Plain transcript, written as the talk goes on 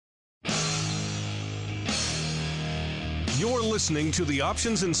You're listening to the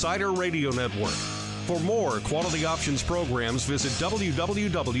Options Insider Radio Network. For more quality options programs, visit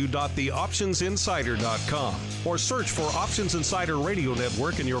www.theoptionsinsider.com or search for Options Insider Radio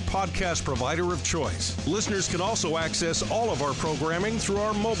Network in your podcast provider of choice. Listeners can also access all of our programming through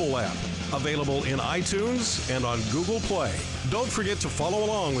our mobile app, available in iTunes and on Google Play. Don't forget to follow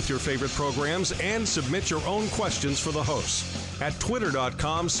along with your favorite programs and submit your own questions for the hosts at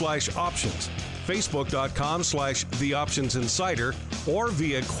twitter.com/options. Facebook.com/TheOptionsInsider or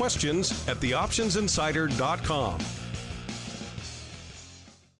via questions at TheOptionsInsider.com.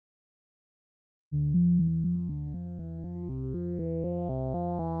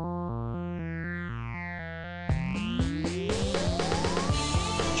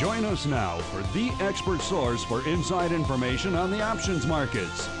 Join us now for the expert source for inside information on the options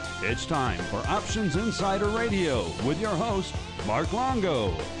markets. It's time for Options Insider Radio with your host, Mark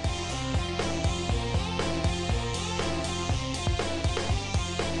Longo.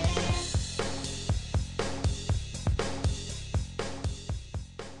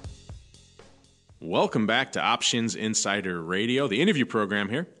 Welcome back to Options Insider Radio, the interview program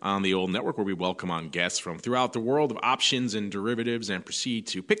here on the old network where we welcome on guests from throughout the world of options and derivatives and proceed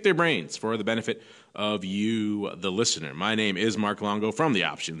to pick their brains for the benefit of you, the listener. My name is Mark Longo from the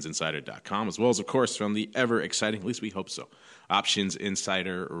OptionsInsider.com, as well as, of course, from the ever-exciting, at least we hope so, Options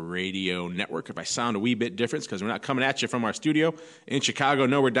Insider Radio Network. If I sound a wee bit different, because we're not coming at you from our studio in Chicago.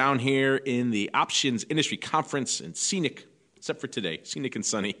 No, we're down here in the Options Industry Conference in scenic, except for today, scenic and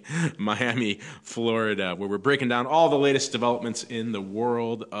sunny Miami, Florida, where we're breaking down all the latest developments in the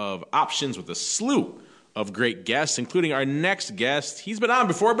world of options with a slew of great guests, including our next guest. He's been on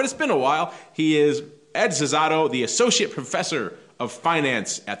before, but it's been a while. He is Ed SZADO, the Associate Professor of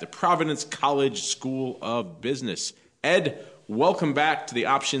Finance at the Providence College School of Business. Ed, welcome back to the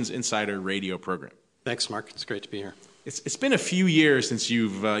Options Insider Radio program. Thanks, Mark. It's great to be here. It's been a few years since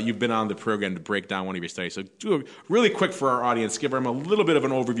you've been on the program to break down one of your studies. So do a really quick for our audience, give them a little bit of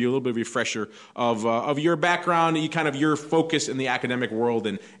an overview, a little bit of a refresher of your background, your focus in the academic world,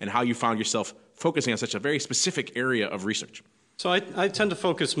 and how you found yourself focusing on such a very specific area of research. So I tend to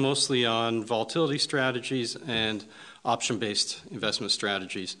focus mostly on volatility strategies and option-based investment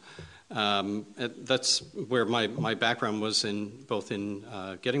strategies. That's where my background was both in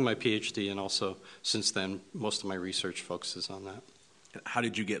getting my PhD and also since then most of my research focuses on that. How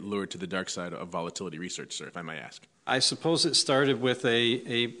did you get lured to the dark side of volatility research, sir, if I may ask? I suppose it started with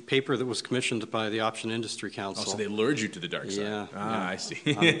a paper that was commissioned by the Option Industry Council. Oh, so they lured you to the dark side. Yeah. I see.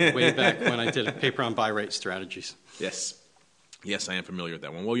 Way back when I did a paper on buy rate strategies. Yes, I am familiar with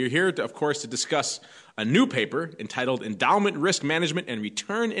that one. Well, you're here, of course, to discuss a new paper entitled Endowment Risk Management and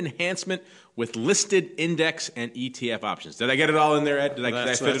Return Enhancement with Listed Index and ETF Options. Did I get it all in there, Ed? Did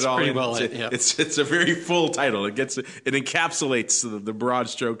I fit it all in? Well, it's a very full title. It encapsulates the broad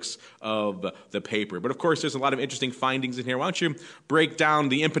strokes of the paper. But, of course, there's a lot of interesting findings in here. Why don't you break down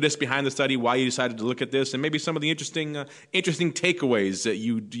the impetus behind the study, why you decided to look at this, and maybe some of the interesting takeaways that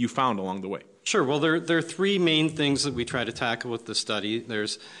you found along the way? Sure. Well, there are three main things that we try to tackle with the study.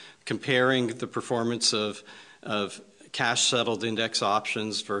 There's comparing the performance of cash-settled index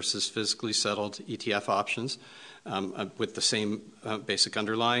options versus physically settled ETF options with the same basic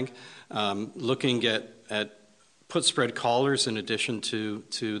underlying. Looking at put spread collars in addition to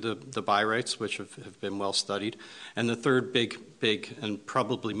the buy rates, which have been well studied. And the third big and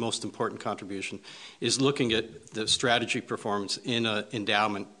probably most important contribution is looking at the strategy performance in an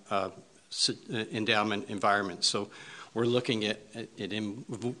endowment environment. So we're looking at it in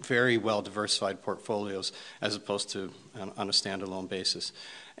very well diversified portfolios as opposed to on a standalone basis.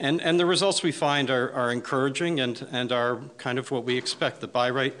 And the results we find are encouraging and are kind of what we expect. The buy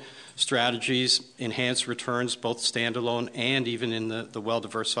rate strategies enhance returns both standalone and even in the well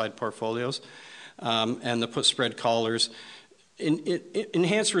diversified portfolios. And the put spread collars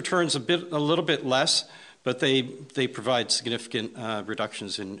enhance returns a little bit less, but they provide significant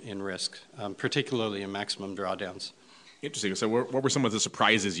reductions in risk, particularly in maximum drawdowns. Interesting. So what were some of the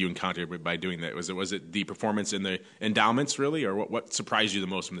surprises you encountered by doing that? Was it the performance in the endowments, really, or what surprised you the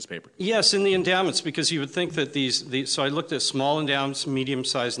most from this paper? Yes, in the endowments, because you would think that so I looked at small endowments,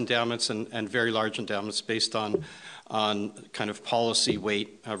 medium-sized endowments, and very large endowments based on kind of policy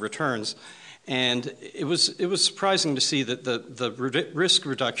weight returns. And it was surprising to see that the risk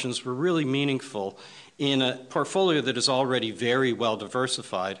reductions were really meaningful in a portfolio that is already very well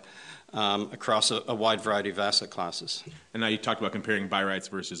diversified across a wide variety of asset classes. And now you talked about comparing buy rights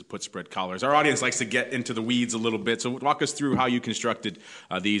versus put spread collars. Our audience likes to get into the weeds a little bit, so walk us through how you constructed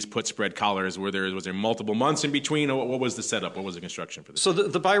these put spread collars. Was there multiple months in between, or what was the setup? What was the construction for this? So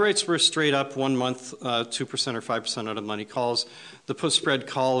the buy rates were straight up 1 month, 2% or 5% out of money calls. The put spread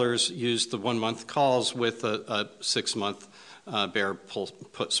collars used the 1 month calls with a 6 month bear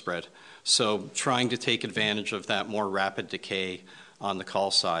put spread. So trying to take advantage of that more rapid decay on the call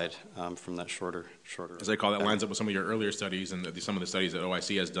side from that shorter. As I call that, lines up with some of your earlier studies and some of the studies that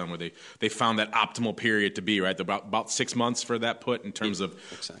OIC has done, where they found that optimal period to be, right, about 6 months for that put in terms of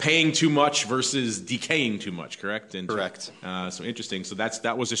paying too much versus decaying too much, correct? And correct. So interesting. So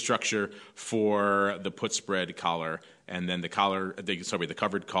that was a structure for the put spread collar. And then the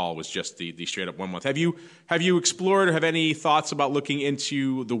covered call was just the straight up 1 month. Have you explored or have any thoughts about looking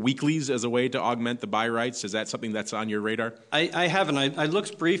into the weeklies as a way to augment the buy rights? Is that something that's on your radar? I haven't. I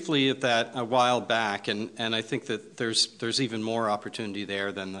looked briefly at that a while back, and I think that there's even more opportunity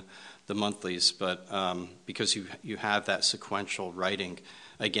there than the monthlies, but because you have that sequential writing,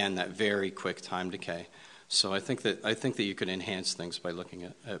 again, that very quick time decay. So I think that you could enhance things by looking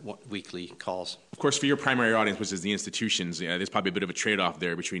at weekly calls. Of course, for your primary audience, which is the institutions, there's probably a bit of a trade-off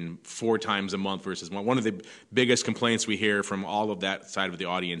there between 4 times a month versus 1. One of the biggest complaints we hear from all of that side of the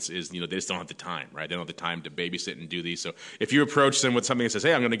audience is, they just don't have the time, right? They don't have the time to babysit and do these. So if you approach them with something that says,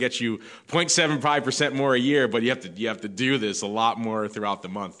 hey, I'm going to get you 0.75% more a year, but you have to do this a lot more throughout the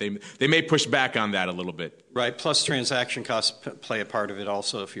month, they may push back on that a little bit. Right. Plus transaction costs play a part of it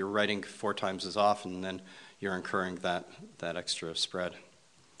also. If you're writing 4 times as often, then you're incurring that extra spread.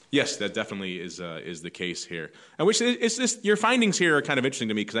 Yes, that definitely is the case here. And which is this, your findings here are kind of interesting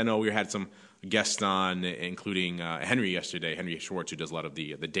to me, because I know we had some guests on, including Henry yesterday, Henry Schwartz, who does a lot of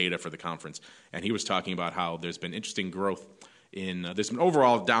the data for the conference, and he was talking about how there's been interesting growth there's been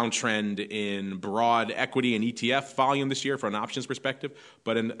overall downtrend in broad equity and ETF volume this year from an options perspective,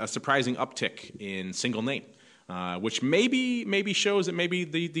 but a surprising uptick in single name, which maybe shows that maybe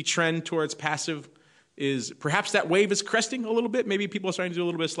the trend towards passive is perhaps that wave is cresting a little bit. Maybe people are starting to do a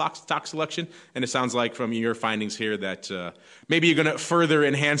little bit of stock selection, and it sounds like from your findings here that maybe you're going to further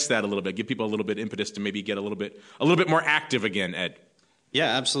enhance that a little bit, give people a little bit impetus to maybe get a little bit more active again, Ed. Yeah,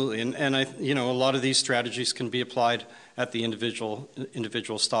 absolutely, and I, a lot of these strategies can be applied at the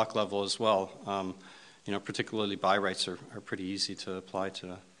individual stock level as well. Particularly buy rights are pretty easy to apply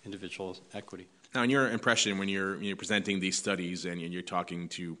to individual equity. Now, in your impression, when you're presenting these studies and you're talking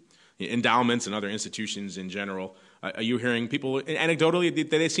to endowments and other institutions in general, are you hearing people anecdotally that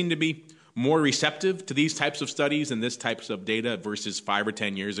they seem to be more receptive to these types of studies and this types of data versus 5 or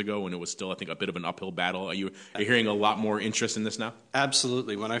 10 years ago when it was still, I think, a bit of an uphill battle? Are you hearing a lot more interest in this now?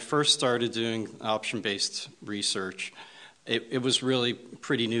 Absolutely. When I first started doing option-based research, it was really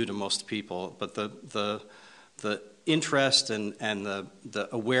pretty new to most people, but the interest and the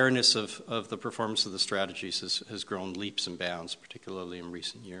awareness of the performance of the strategies has grown leaps and bounds, particularly in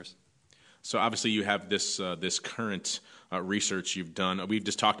recent years. So obviously you have this current research you've done. We've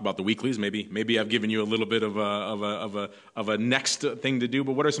just talked about the weeklies. Maybe I've given you a little bit of a next thing to do.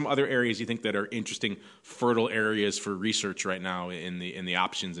 But what are some other areas you think that are interesting, fertile areas for research right now in the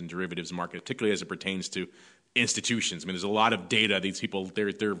options and derivatives market, particularly as it pertains to institutions? I mean, there's a lot of data. These people,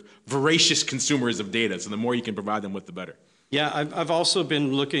 they're voracious consumers of data. So the more you can provide them with, the better. Yeah, I've also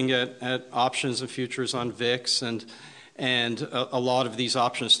been looking at options and futures on VIX and a lot of these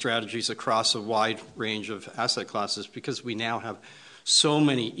option strategies across a wide range of asset classes, because we now have so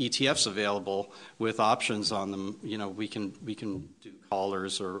many ETFs available with options on them. We can do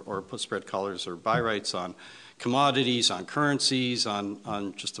collars or put spread collars or buy rights on commodities, on currencies,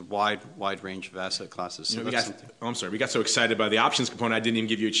 on just a wide range of asset classes. So we got so excited by the options component, I didn't even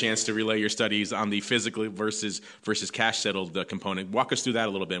give you a chance to relay your studies on the physically versus cash settled component. Walk us through that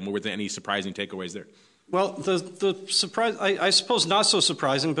a little bit, and were there any surprising takeaways there? Well, the surprise, I suppose not so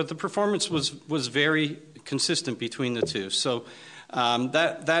surprising, but the performance was very consistent between the two. So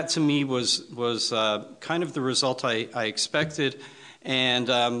that to me was kind of the result I expected, and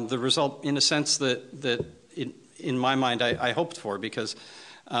the result in a sense that in my mind I hoped for, because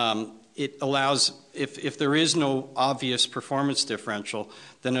it allows, if there is no obvious performance differential,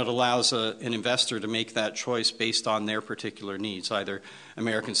 then it allows an investor to make that choice based on their particular needs, either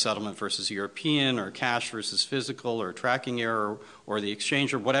American settlement versus European, or cash versus physical, or tracking error, or the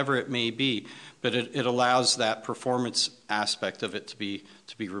exchange, or whatever it may be. But it allows that performance aspect of it to be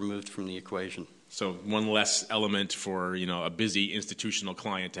removed from the equation. So one less element for a busy institutional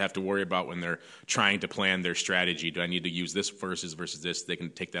client to have to worry about when they're trying to plan their strategy. Do I need to use this versus this? They can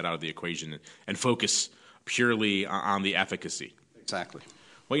take that out of the equation and focus purely on the efficacy. Exactly.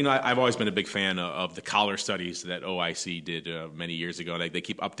 Well, you know, I've always been a big fan of the collar studies that OIC did many years ago. They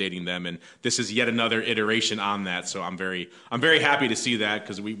keep updating them, and this is yet another iteration on that. So I'm very happy to see that,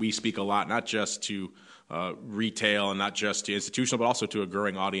 because we speak a lot, not just to retail and not just to institutional, but also to a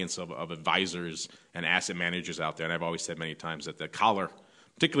growing audience of advisors and asset managers out there. And I've always said many times that the collar,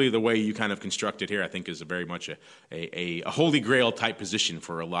 particularly the way you kind of construct it here, I think is very much a holy grail type position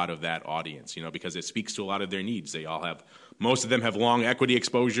for a lot of that audience, you know, because it speaks to a lot of their needs. Most of them have long equity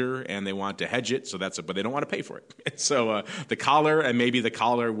exposure and they want to hedge it, but they don't want to pay for it. So the collar, and maybe the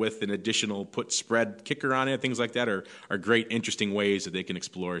collar with an additional put spread kicker on it, things like that are great, interesting ways that they can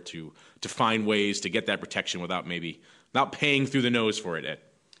explore to find ways to get that protection without paying through the nose for it, Ed.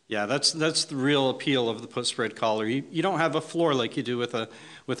 Yeah, that's the real appeal of the put spread collar. You don't have a floor like you do with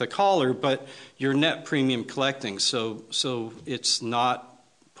a collar, but you're net premium collecting, so it's not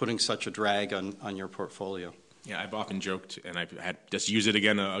putting such a drag on your portfolio. Yeah, I've often joked, and I've had just used it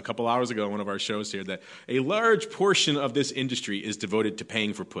again a couple hours ago on one of our shows here, that a large portion of this industry is devoted to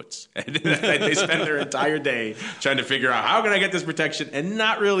paying for puts. And they spend their entire day trying to figure out, how can I get this protection, and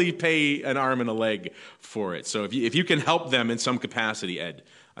not really pay an arm and a leg for it. So if you can help them in some capacity, Ed,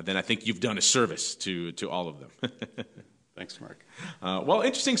 then I think you've done a service to all of them. Thanks, Mark. Well,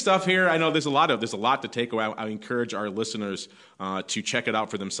 interesting stuff here. I know there's a lot to take away. I encourage our listeners to check it out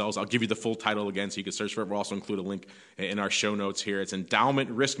for themselves. I'll give you the full title again so you can search for it. We'll also include a link in our show notes here. It's Endowment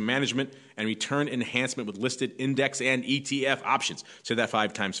Risk Management and Return Enhancement with Listed Index and ETF Options. Say that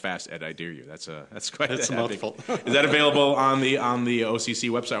 5 times fast, Ed, I dare you. That's quite a mouthful. Is that available on the OCC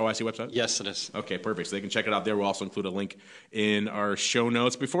website, OIC website? Yes, it is. Okay, perfect. So they can check it out there. We'll also include a link in our show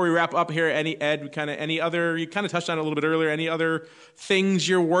notes. Before we wrap up here, you kind of touched on it a little bit earlier, any other things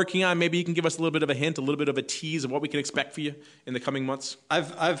you're working on? Maybe you can give us a little bit of a hint, a little bit of a tease of what we can expect for you in the coming months.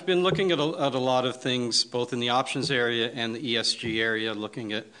 I've been looking at a lot of things, both in the options area and the ESG area,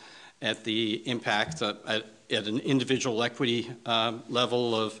 looking at the impact at an individual equity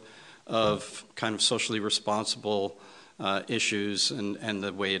level of kind of socially responsible issues and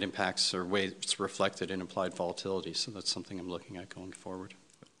the way it impacts or way it's reflected in implied volatility. So that's something I'm looking at going forward.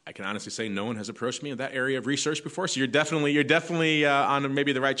 I can honestly say no one has approached me in that area of research before, so you're definitely on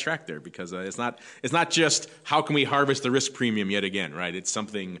maybe the right track there, because it's not just how can we harvest the risk premium yet again, right? It's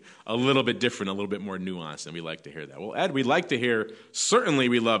something a little bit different, a little bit more nuanced, and we like to hear that. Well, Ed, we like to hear. Certainly,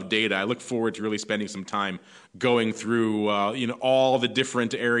 we love data. I look forward to really spending some time going through all the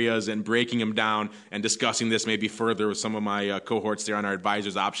different areas and breaking them down and discussing this maybe further with some of my cohorts there on our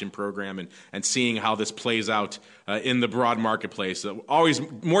advisors option program and seeing how this plays out in the broad marketplace. Always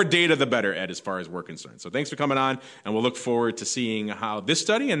more data the better, Ed, as far as we're concerned. So thanks for coming on, and we'll look forward to seeing how this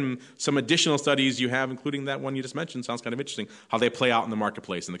study and some additional studies you have, including that one you just mentioned, sounds kind of interesting, how they play out in the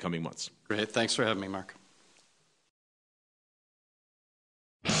marketplace in the coming months. Great. Thanks for having me, Mark.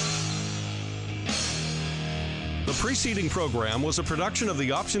 The preceding program was a production of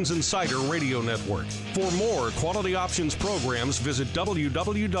the Options Insider Radio Network. For more quality options programs, visit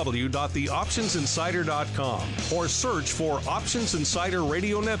www.theoptionsinsider.com or search for Options Insider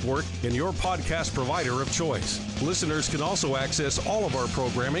Radio Network in your podcast provider of choice. Listeners can also access all of our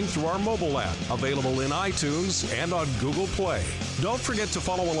programming through our mobile app, available in iTunes and on Google Play. Don't forget to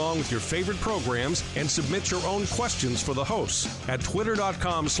follow along with your favorite programs and submit your own questions for the hosts at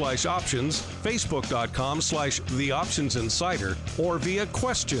twitter.com/options, facebook.com/The Options Insider, or via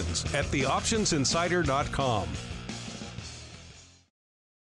questions at theoptionsinsider.com.